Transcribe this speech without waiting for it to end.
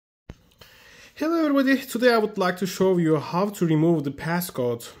Hello everybody, today I would like to show you how to remove the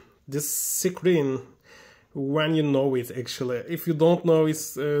passcode, this screen, when you know it actually. If you don't know,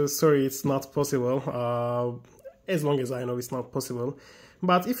 sorry, it's not possible, as long as I know it's not possible.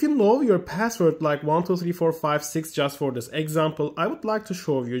 But if you know your password like 123456, just for this example, I would like to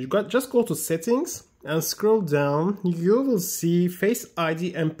show you. Just go to settings and scroll down, you will see Face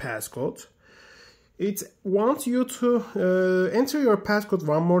ID and passcode. It wants you to enter your passcode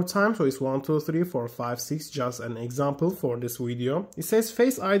one more time, so it's 123456, just an example for this video. It says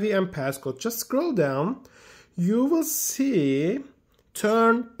Face ID and passcode. Just scroll down, you will see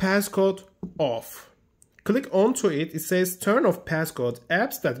turn passcode off. Click onto it. It says turn off passcode.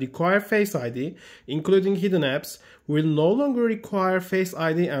 Apps that require Face ID, including hidden apps, will no longer require Face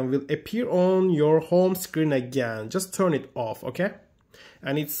ID and will appear on your home screen again. Just turn it off, okay?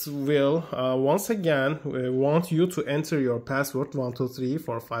 And it will once again want you to enter your password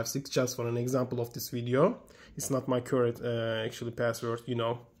 123456, just for an example of this video. It's not my current actually password, you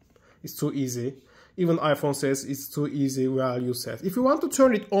know, it's too easy. Even iPhone says it's too easy value set. If you want to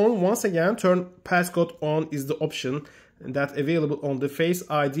turn it on, once again, turn passcode on is the option that available on the Face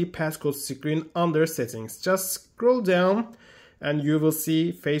ID passcode screen under settings. Just scroll down and you will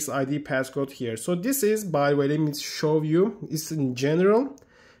see Face ID passcode here. So this is, by the way, let me show you, it's in general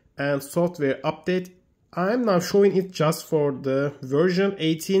and software update. I'm now showing it just for the version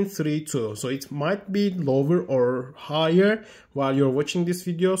 18.3.2. So it might be lower or higher while you're watching this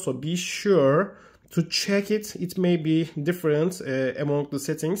video. So be sure to check it. It may be different among the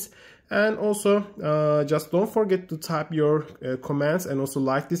settings. And also just don't forget to type your comments and also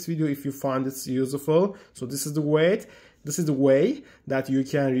like this video if you find it useful. So this is the way that you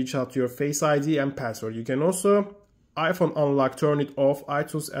can reach out to your Face ID and password. You can also iPhone unlock, turn it off,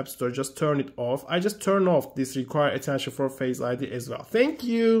 iTunes App Store, just turn it off. I just turn off this require attention for Face ID as well. Thank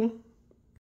you.